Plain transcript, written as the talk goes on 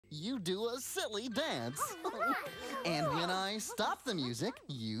you do a silly dance. And when I stop the music,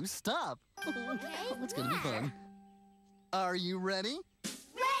 you stop. It's gonna be fun. Are you ready?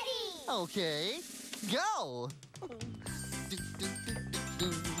 Ready! Okay, go!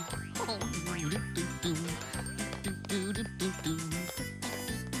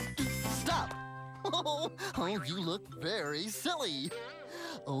 Stop! Oh, you look very silly.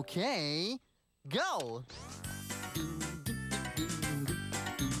 Okay, go!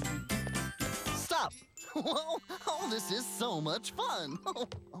 Stop! Oh, this is so much fun.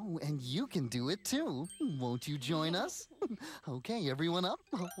 Oh, and you can do it too. Won't you join us? Okay, everyone up.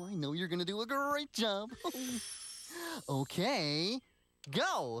 Oh, I know you're gonna do a great job. Okay,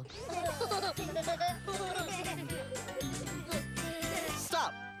 go!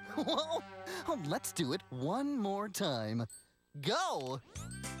 Stop! Oh, let's do it one more time. Go!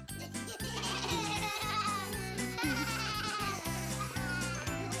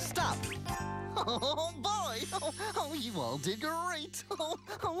 Stop! Oh, boy! Oh, you all did great! Oh,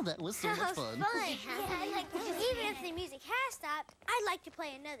 that was so much fun. Even if the music has stopped, I'd like to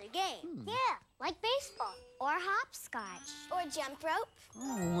play another game. Yeah, like baseball, or hopscotch, or jump rope.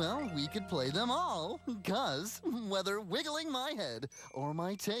 Oh, well, we could play them all, because whether wiggling my head, or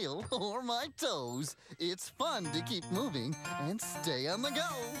my tail, or my toes, it's fun to keep moving and stay on the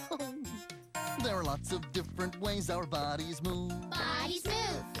go. There are lots of different ways our bodies move. Bodies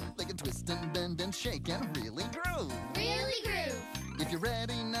move. They can twist and bend and shake and really groove. Really groove. If you're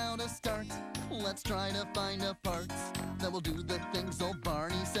ready now to start, let's try to find a parts that will do the things old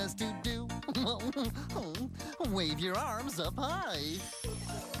Barney says to do. Wave your arms up high.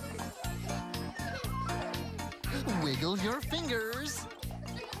 Wiggle your fingers.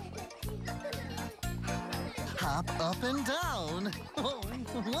 Hop up and down. Whoa,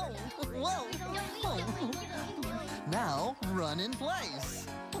 whoa, whoa, whoa. Now run in place.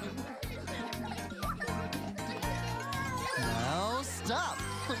 Now stop.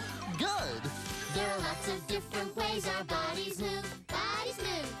 Good. There are lots of different ways our bodies move. Bodies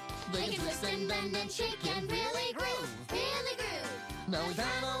move. They can twist and bend and shake and really groove. Really groove. Now we've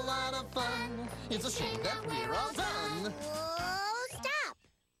had a lot of fun. It's a shame that we're all done. Oh, stop!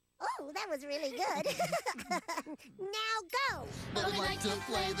 Oh, that was really good. Now go! But we'd like to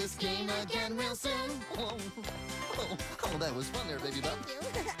play this game again real soon. Whoa. Oh, that was fun there, baby butt.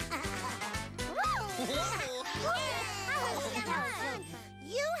 Whoa.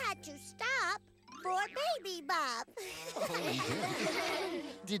 You had to stop for Baby Bop. Oh, we did.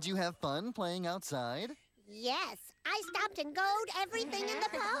 Did you have fun playing outside? Yes, I stopped and goed everything in the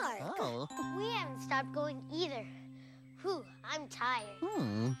park. Oh. We haven't stopped going either. Whew, I'm tired.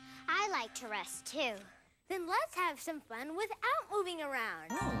 I like to rest too. Then let's have some fun without moving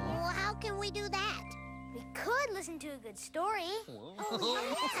around. Well, how can we do that? We could listen to a good story. Yeah,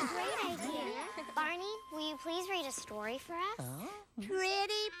 great idea. Barney, will you please read a story for us?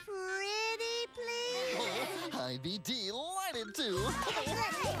 Pretty, please. I'd be delighted to.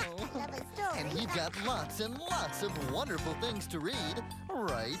 Love a story. And we've got lots and lots of wonderful things to read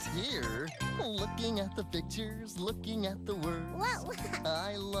right here. Looking at the pictures, looking at the words. Whoa.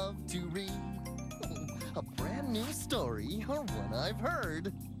 I love to read a brand new story or one I've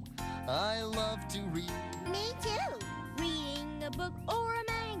heard. I love to read. Me too. Reading a book or a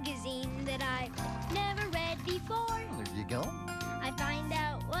magazine that I've never read before. There you go. I find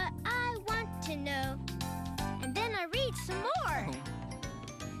out what I want to know, and then I read some more.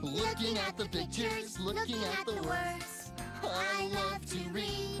 Looking at the pictures, looking at the words. I love to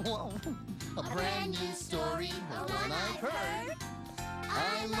read. Whoa. A brand new story, or one I've heard.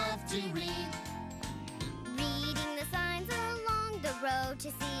 I love to read. Reading the signs along the road to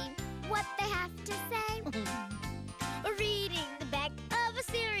see what they have to say. Or reading the back of a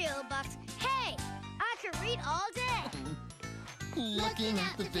cereal box. Hey, I could read all day. Looking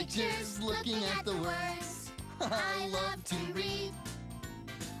at the pictures, looking at the words. I love to read.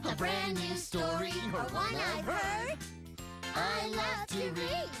 A brand new story, or one I've heard. I love to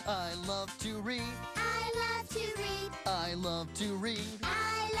read. I love to read. I love to read. I love to read.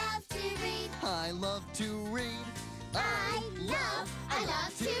 I love to read. I love to read. I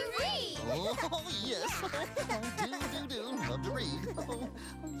love to read. Oh, yes. Do. Love to read. Oh,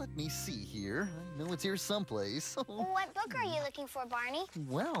 let me see here. I know it's here someplace. What book are you looking for, Barney?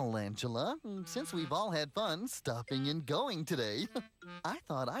 Well, Angela, since we've all had fun stopping and going today, I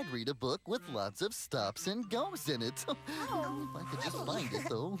thought I'd read a book with lots of stops and goes in it. If I could just find it,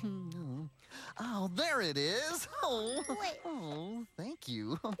 though. Oh, there it is. Oh, thank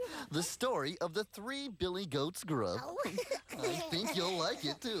you. The story of the 3 Billy Goats Grub. I think you'll like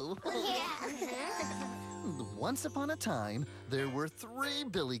it, too. Once upon a time, there were 3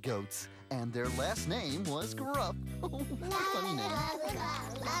 billy goats, and their last name was Gruff. Funny name.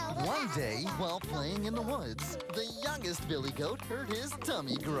 One day, while playing in the woods, the youngest billy goat heard his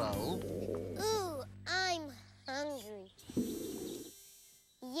tummy growl. Ooh, I'm hungry.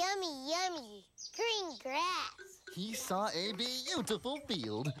 Yummy, yummy, green grass. He saw a beautiful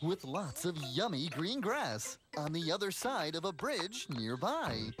field with lots of yummy green grass on the other side of a bridge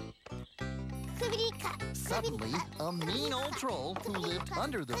nearby. Clippity-clop. Suddenly, a mean old troll who lived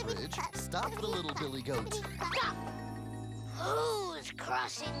under the bridge stopped the little billy goat. Stop! Who's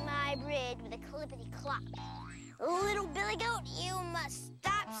crossing my bridge with a clippity-clop? Little billy goat, you must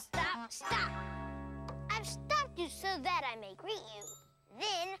stop, stop, stop. I've stopped you so that I may greet you.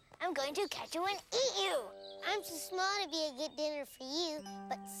 Then I'm going to catch you and eat you. I'm too small to be a good dinner for you,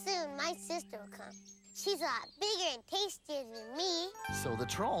 but soon my sister will come. She's a lot bigger and tastier than me. So the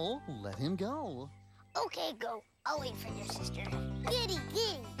troll let him go. Okay, go. I'll wait for your sister. Giddy,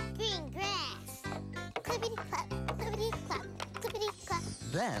 giddy, green grass. Clippity-clop, clippity-clop, clippity-clop.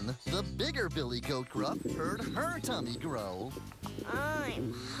 Then the bigger billy goat Gruff heard her tummy grow.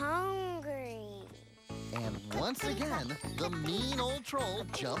 I'm hungry. And once again, the mean old troll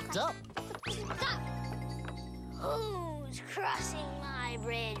jumped up. Stop! Who's crossing my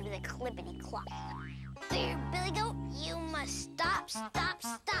bridge with a clippity-clop? There, Billy Goat, you must stop, stop,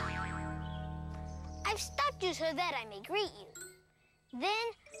 stop. I've stopped you so that I may greet you.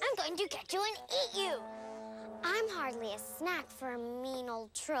 Then I'm going to catch you and eat you. I'm hardly a snack for a mean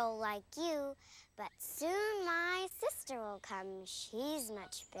old troll like you, but soon my sister will come. She's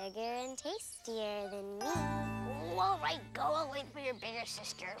much bigger and tastier than me. All right, go. I'll wait for your bigger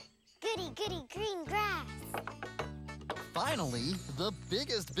sister. Goody, goody, green grass. Finally, the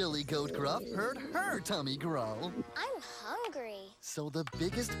biggest billy goat Gruff heard her tummy growl. I'm hungry. So the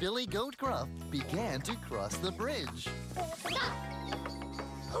biggest billy goat Gruff began to cross the bridge. Stop!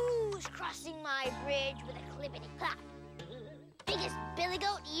 Who's crossing my bridge with a clippity-clop? Biggest billy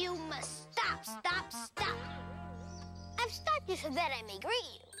goat, you must stop, stop, stop. I've stopped you so that I may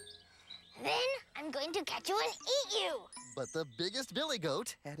greet you. Then I'm going to catch you and eat you. But the biggest billy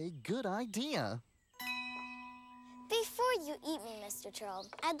goat had a good idea. Before you eat me, Mr. Troll,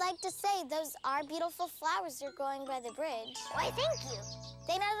 I'd like to say those are beautiful flowers you're growing by the bridge. Why, thank you.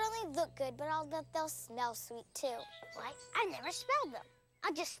 They not only look good, but I'll bet they'll smell sweet, too. Why? I never smelled them.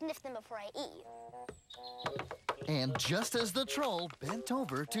 I'll just sniff them before I eat you. And just as the troll bent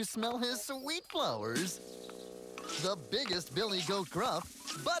over to smell his sweet flowers, the biggest billy goat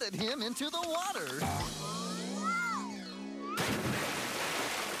Gruff butted him into the water.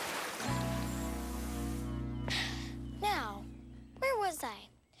 Now, where was I?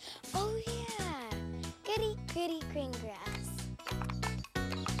 Oh, yeah. Goody, goody, green grass.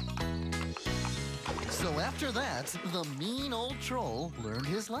 So after that, the mean old troll learned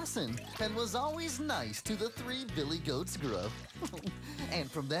his lesson and was always nice to the 3 billy goats Gruff. And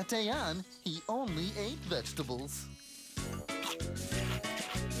from that day on, he only ate vegetables.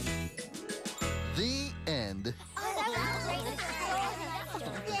 The end.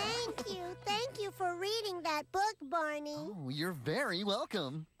 Thank you for reading that book, Barney. Oh, you're very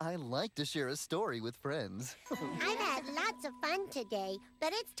welcome. I like to share a story with friends. I've had lots of fun today,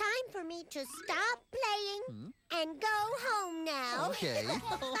 but it's time for me to stop playing and go home now. Okay.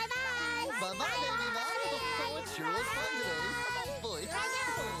 Bye-bye. Bye-bye, baby bye. Oh, it sure was fun today. Boy.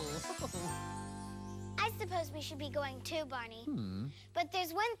 I suppose we should be going too, Barney. But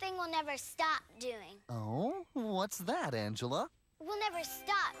there's one thing we'll never stop doing. Oh, what's that, Angela? We'll never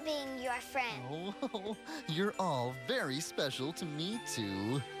stop being your friend. Oh, you're all very special to me,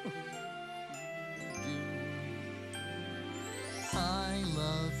 too. I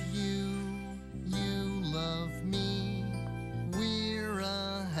love you, you love me. We're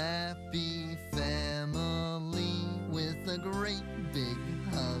a happy family with a great big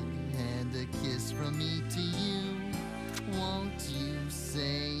hug and a kiss from me to you. Won't you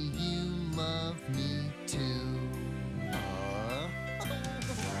say you love me too?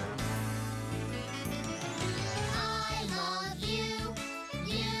 I love you,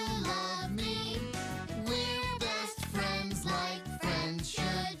 you love me. We're best friends like friends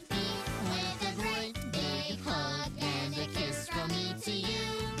should be. With a great big hug and a kiss from me to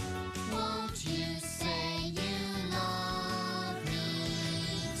you. Won't you say you love me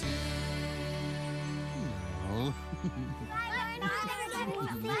too? Oh.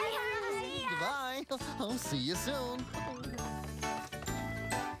 Goodbye. I'll see you soon.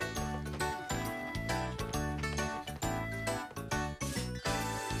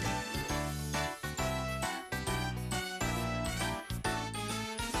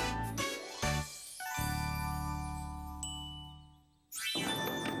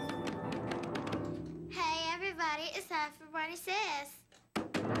 Daddy says.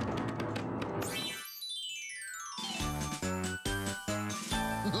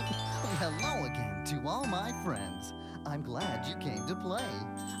 Hello again to all my friends. I'm glad you came to play.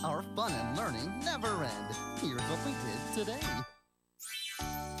 Our fun and learning never end. Here's what we did today.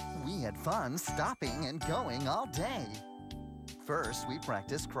 We had fun stopping and going all day. First, we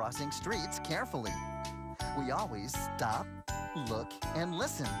practiced crossing streets carefully. We always stop, look, and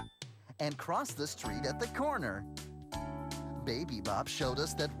listen, and cross the street at the corner. Baby Bop showed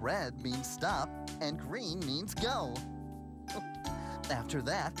us that red means stop and green means go. After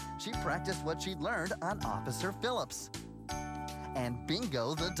that, she practiced what she'd learned on Officer Phillips. And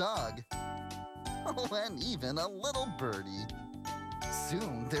Bingo the dog. Oh, and even a little birdie.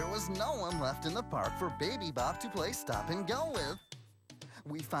 Soon, there was no one left in the park for Baby Bop to play stop and go with.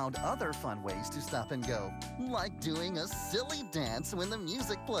 We found other fun ways to stop and go, like doing a silly dance when the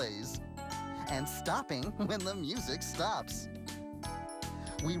music plays, and stopping when the music stops.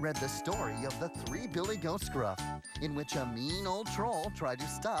 We read the story of the 3 Billy Goat Scruff, in which a mean old troll tried to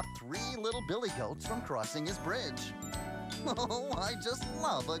stop 3 little billy goats from crossing his bridge. Oh, I just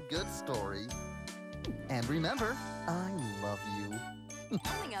love a good story. And remember, I love you.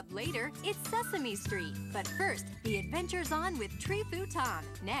 Coming up later, it's Sesame Street. But first, the adventure's on with Tree Fu Tom.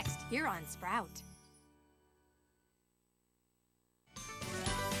 Next, here on Sprout.